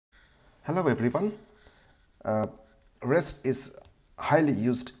Hello everyone. Uh, REST is highly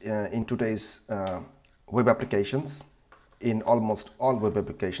used in today's web applications, in almost all web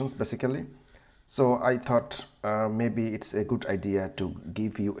applications basically. So I thought maybe it's a good idea to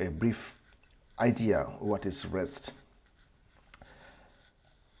give you a brief idea what is REST.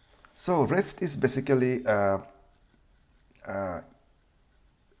 So REST is basically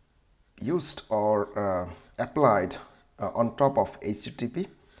used or applied on top of HTTP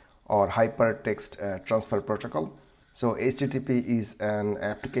or Hypertext Transfer Protocol. So HTTP is an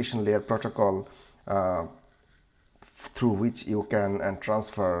application layer protocol through which you can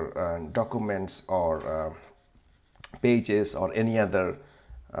transfer documents or pages or any other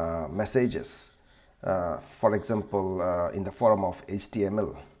messages, for example in the form of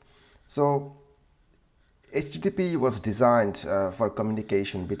HTML. So HTTP was designed for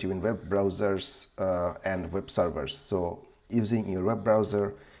communication between web browsers and web servers. So using your web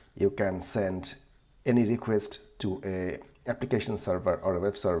browser, you can send any request to a application server or a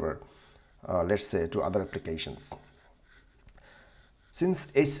web server, let's say to other applications. Since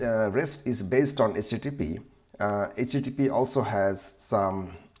REST is based on HTTP, HTTP also has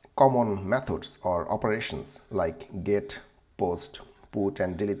some common methods or operations like get, post, put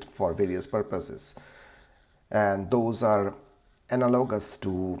and delete for various purposes. And those are analogous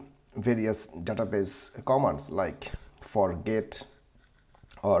to various database commands like for get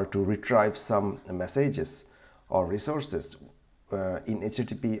or to retrieve some messages or resources. In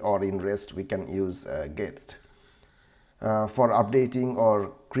HTTP or in REST we can use get. For updating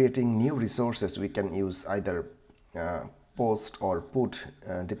or creating new resources we can use either post or put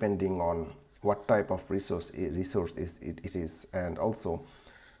depending on what type of resource it is, and also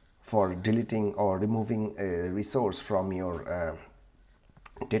for deleting or removing a resource from your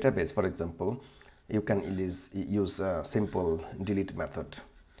database, for example, you can use a simple delete method.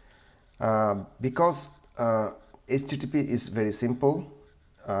 Because HTTP is very simple,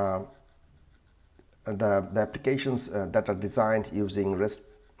 the applications that are designed using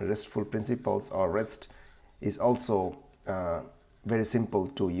RESTful principles or REST is also very simple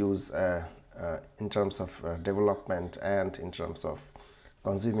to use in terms of development and in terms of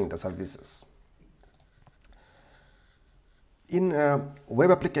consuming the services. In web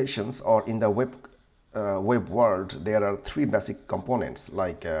applications or in the web world, there are three basic components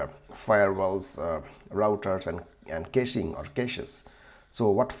like firewalls, routers and caching or caches.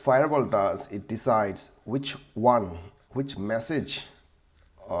 So what firewall does, it decides which message,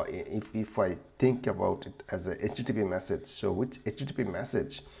 if I think about it as a HTTP message, so which HTTP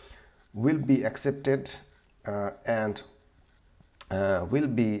message will be accepted and will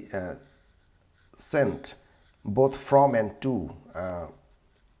be sent both from and to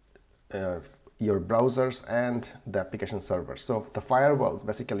your browsers and the application server. So the firewalls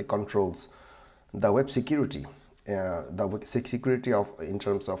basically controls the web security, the web security of in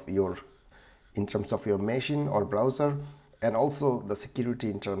terms of your machine or browser, and also the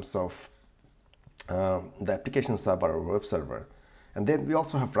security in terms of the application server or web server. And then we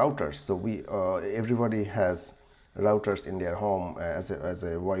also have routers. So we everybody has routers in their home as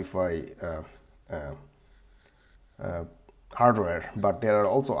a Wi-Fi hardware, but there are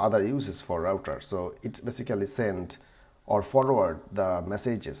also other uses for routers. So it's basically send or forward the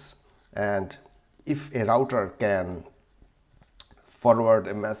messages, and if a router can forward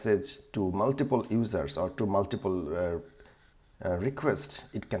a message to multiple users or to multiple requests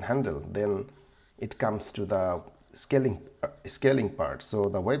it can handle, then it comes to the scaling part. So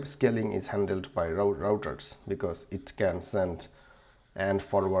the web scaling is handled by routers because it can send and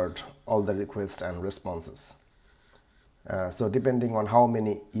forward all the requests and responses. So depending on how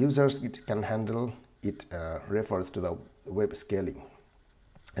many users it can handle, it refers to the web scaling.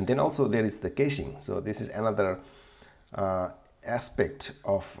 And then also there is the caching. So this is another aspect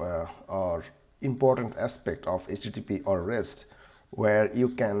of or important aspect of HTTP or REST, where you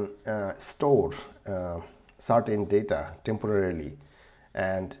can store certain data temporarily,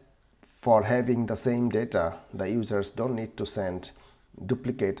 and for having the same data the users don't need to send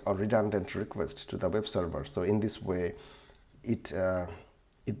duplicate or redundant requests to the web server. So in this way it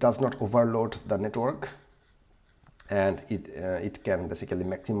does not overload the network, and it can basically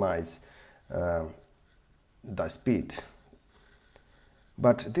maximize the speed.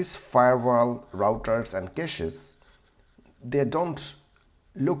 But this firewall, routers and caches, they don't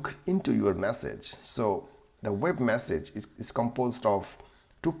look into your message. So the web message is composed of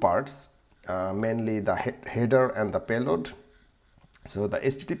two parts, mainly the header and the payload. So the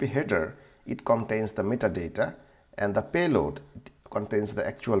HTTP header, it contains the metadata, and the payload contains the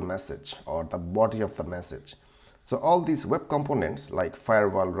actual message or the body of the message. So all these web components like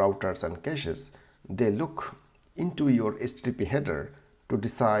firewall, routers and caches, they look into your HTTP header to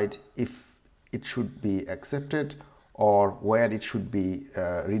decide if it should be accepted or where it should be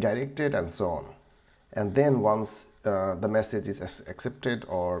redirected and so on. And then once the message is accepted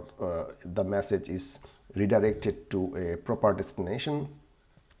or the message is redirected to a proper destination,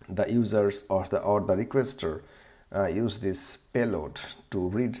 the users or the requester use this payload to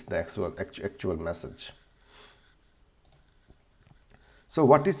read the actual message. So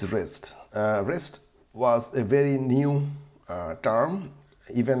what is REST? REST was a very new term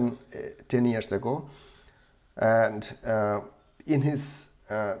even 10 years ago, and in his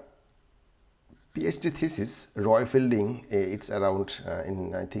PhD thesis, Roy Fielding, it's around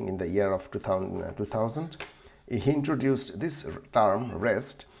I think in the year of 2000, he introduced this term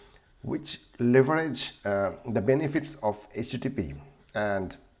REST, which leverage the benefits of HTTP,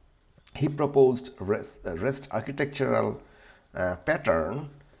 and he proposed REST architectural pattern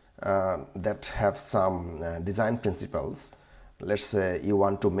that have some design principles. Let's say you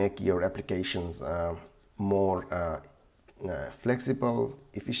want to make your applications more flexible,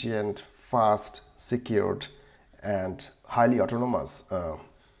 efficient, fast, secured, and highly autonomous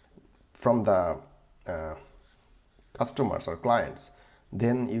from the customers or clients,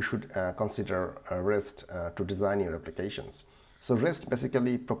 then you should consider REST to design your applications. So REST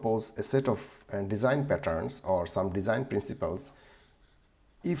basically proposes a set of design patterns or some design principles.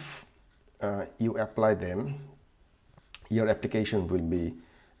 If you apply them, your application will be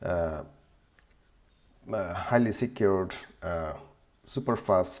highly secured, super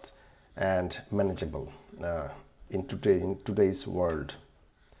fast, and manageable in today's world,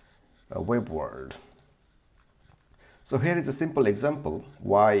 web world. So here is a simple example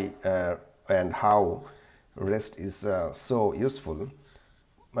why and how REST is so useful.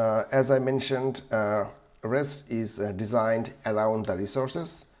 As I mentioned, REST is designed around the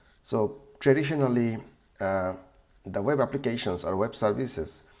resources. So traditionally, the web applications or web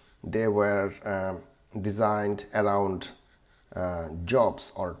services, they were designed around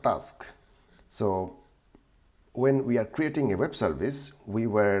jobs or tasks. So when we are creating a web service, we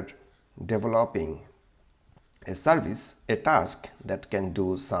were developing a service, a task that can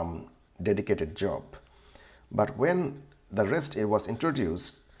do some dedicated job. But when the REST was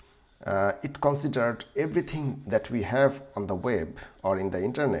introduced, it considered everything that we have on the web or in the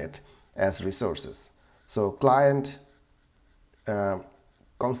internet as resources. So client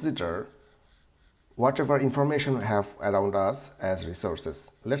consider whatever information we have around us as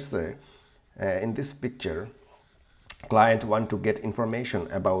resources. Let's say in this picture, client want to get information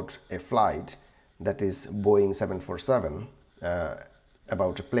about a flight, that is Boeing 747,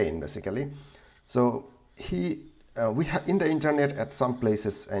 about a plane basically. So we have in the internet at some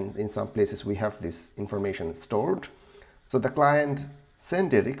places, and in some places we have this information stored. So the client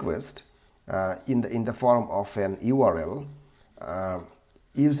send a request in the form of an URL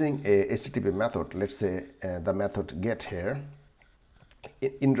using a HTTP method. Let's say the method get here,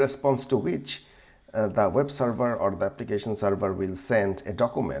 in response to which the web server or the application server will send a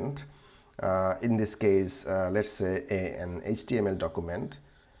document. In this case, let's say an HTML document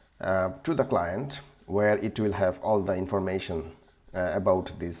to the client, where it will have all the information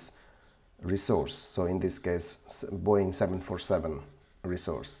about this resource. So in this case, Boeing 747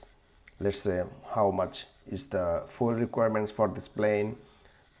 resource. Let's say how much is the fuel requirements for this plane,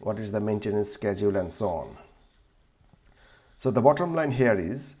 what is the maintenance schedule, and so on. So the bottom line here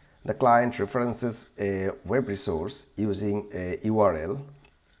is the client references a web resource using a URL.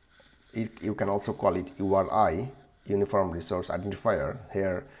 You can also call it URI, Uniform Resource Identifier.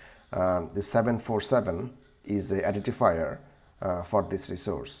 Here the 747 is a identifier for this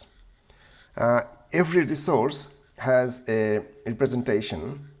resource. Every resource has a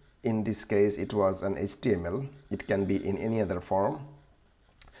representation. In this case it was an HTML. It can be in any other form.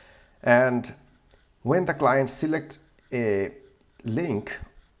 And when the client selects a link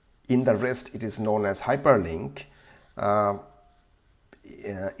in the REST, it is known as hyperlink.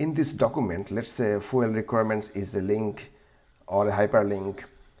 In this document, let's say fuel requirements is a link or a hyperlink,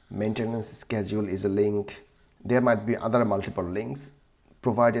 maintenance schedule is a link. There might be other multiple links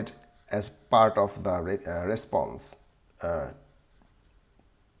provided as part of the response to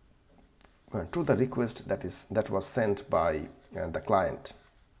the request that was sent by the client.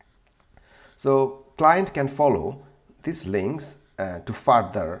 So client can follow these links to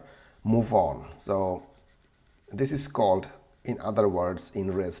further move on. So this is called, in other words,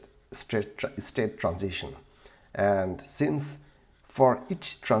 in REST, state transition. And since for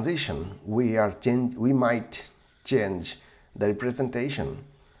each transition we might change the representation,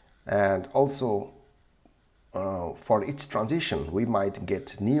 and also for each transition we might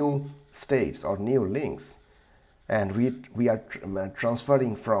get new states or new links, and we are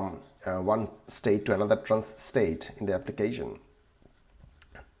transferring from one state to another state in the application.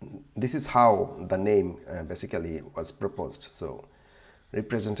 This is how the name basically was proposed. So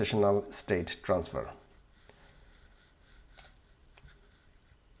representational state transfer.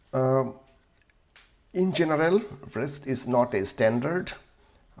 In general, REST is not a standard.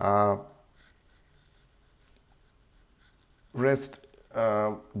 REST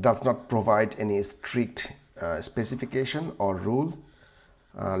does not provide any strict specification or rule.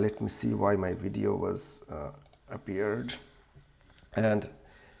 Let me see why my video was appeared. And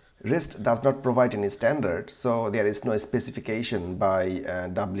REST does not provide any standard, so there is no specification by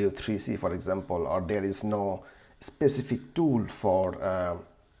W3C, for example, or there is no specific tool for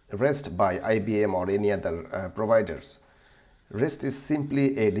REST by IBM or any other providers. REST is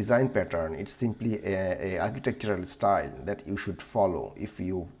simply a design pattern. It's simply a architectural style that you should follow if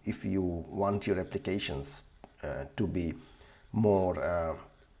you want your applications to be more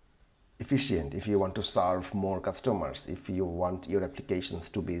efficient, if you want to serve more customers, if you want your applications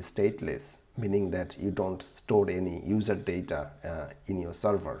to be stateless, meaning that you don't store any user data in your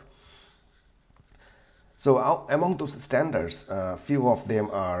server. So among those standards, few of them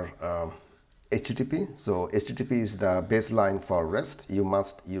are HTTP. So HTTP is the baseline for REST. You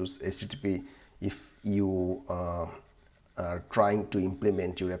must use HTTP if you are trying to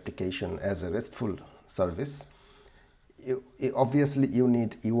implement your application as a RESTful service. Obviously you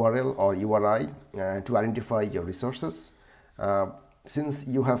need URL or URI to identify your resources. Since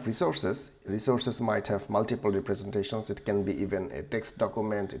you have resources might have multiple representations. It can be even a text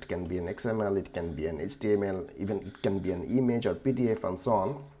document, it can be an XML, it can be an HTML, even it can be an image or PDF and so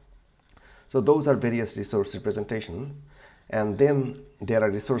on. So those are various resource representation, and then there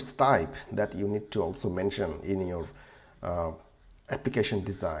are resource type that you need to also mention in your application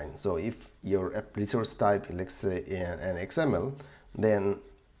design. So if your resource type, let's say an XML, then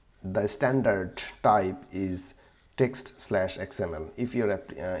the standard type is text/XML.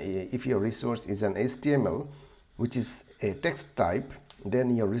 If your resource is an HTML, which is a text type,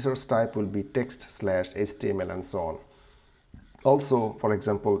 then your resource type will be text/HTML and so on. Also, for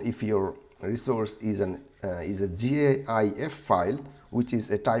example, if your resource is a GIF file, which is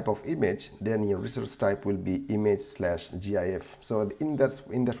a type of image, then your resource type will be image/GIF. So in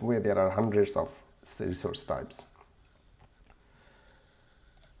that way there are hundreds of resource types.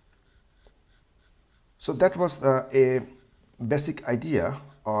 So that was a basic idea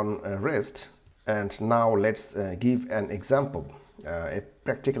on REST, and now let's give an example, a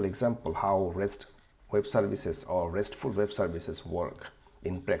practical example how REST web services or RESTful web services work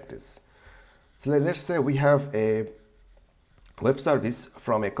in practice. So let's say we have a web service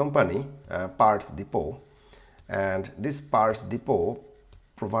from a company, Parts Depot, and this Parts Depot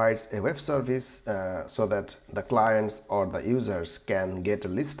provides a web service so that the clients or the users can get a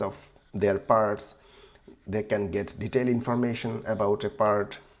list of their parts. They can get detailed information about a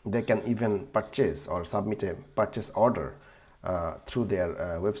part. They can even purchase or submit a purchase order through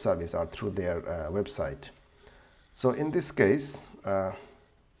their web service or through their website. So in this case,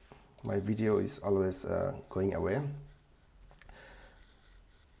 my video is always going away.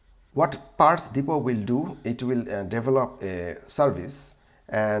 What Parts Depot will do, it will develop a service,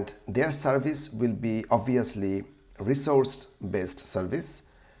 and their service will be obviously resource based service.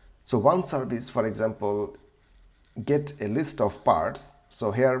 So one service, for example, get a list of parts.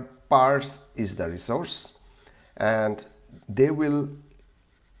 So here parts is the resource, and they will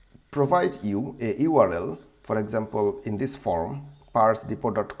provide you a URL, for example in this form,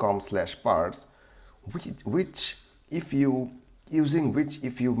 partsdepot.com/parts, which if you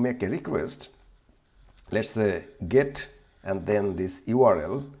make a request, let's say get and then this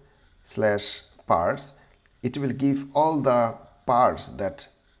URL/parts, it will give all the parts that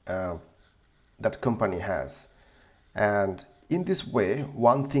that company has. And in this way,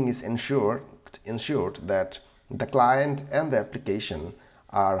 one thing is ensured that the client and the application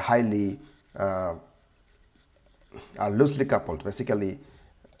are highly are loosely coupled. Basically,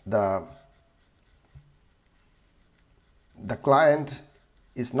 the client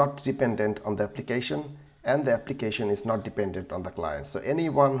is not dependent on the application, and the application is not dependent on the client. So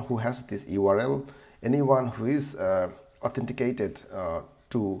anyone who has this URL, anyone who is authenticated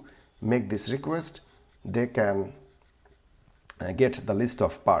to make this request, they can get the list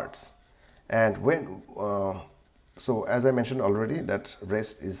of parts. And when so as I mentioned already, that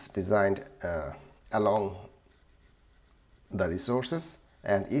REST is designed along the resources,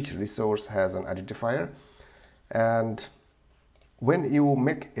 and each resource has an identifier. And when you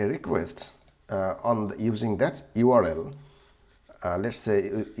make a request using that URL, let's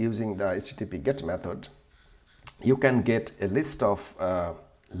say using the HTTP GET method, you can get a list of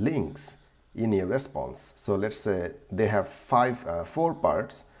links in your response. So let's say they have 4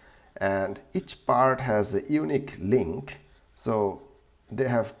 parts, and each part has a unique link. So they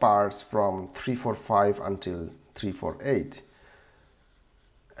have parts from 345 until 348.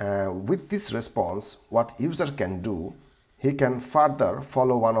 With this response, what user can do, he can further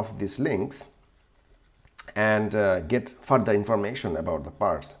follow one of these links and get further information about the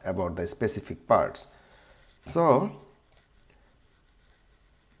parts, about the specific parts. So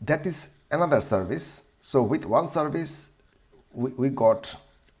that is another service. So with one service, we got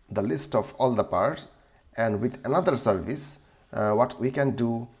the list of all the parts, and with another service, what we can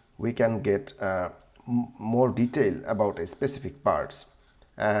do, we can get more detail about a specific parts.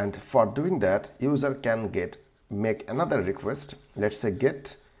 And for doing that, user can make another request. Let's say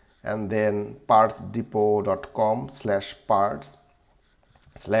get and then partsdepot.com/parts/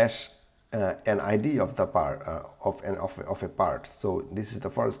 an ID of the part of a part. So this is the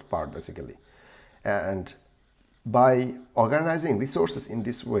first part basically. And by organizing resources in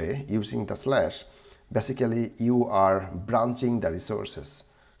this way using the slash, basically you are branching the resources.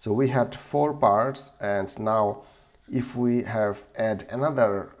 So we had 4 parts, and now if we have add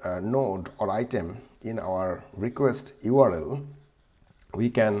another node or item in our request URL, we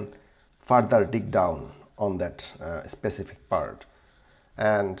can further dig down on that specific part.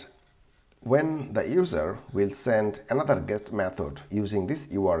 And when the user will send another GET method using this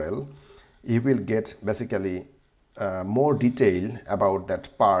URL, he will get basically more detail about that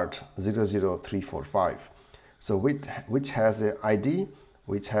part 00345. So which has a ID,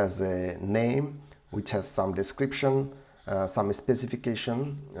 which has a name, which has some description, some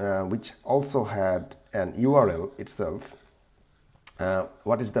specification, which also had an URL itself,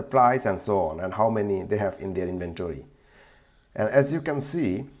 what is the price and so on, and how many they have in their inventory. And as you can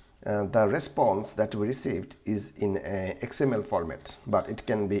see, the response that we received is in a XML format, but it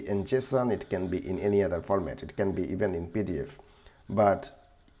can be in JSON, it can be in any other format, it can be even in PDF. But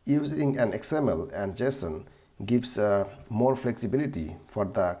using an XML and JSON gives more flexibility for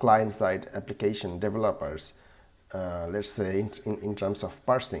the client-side application developers, let's say in terms of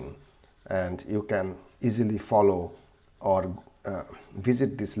parsing, and you can easily follow or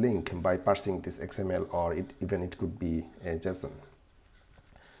visit this link by parsing this XML, or even it could be a JSON.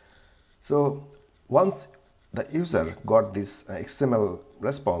 So once the user got this XML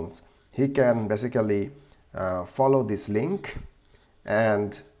response, he can basically follow this link,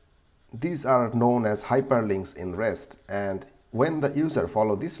 and these are known as hyperlinks in REST. And when the user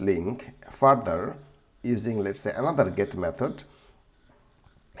follow this link further using, let's say, another GET method,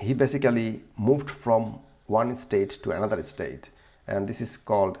 he basically moved from one state to another state, and this is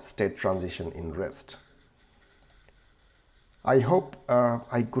called state transition in REST. I hope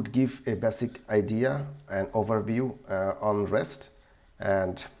I could give a basic idea and overview on REST.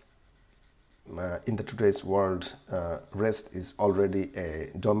 And in the today's world, REST is already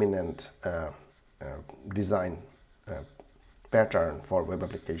a dominant design pattern for web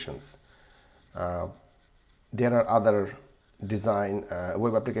applications. There are other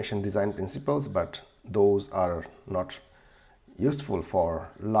web application design principles, but those are not useful for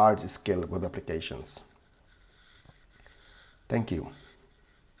large-scale web applications. Thank you.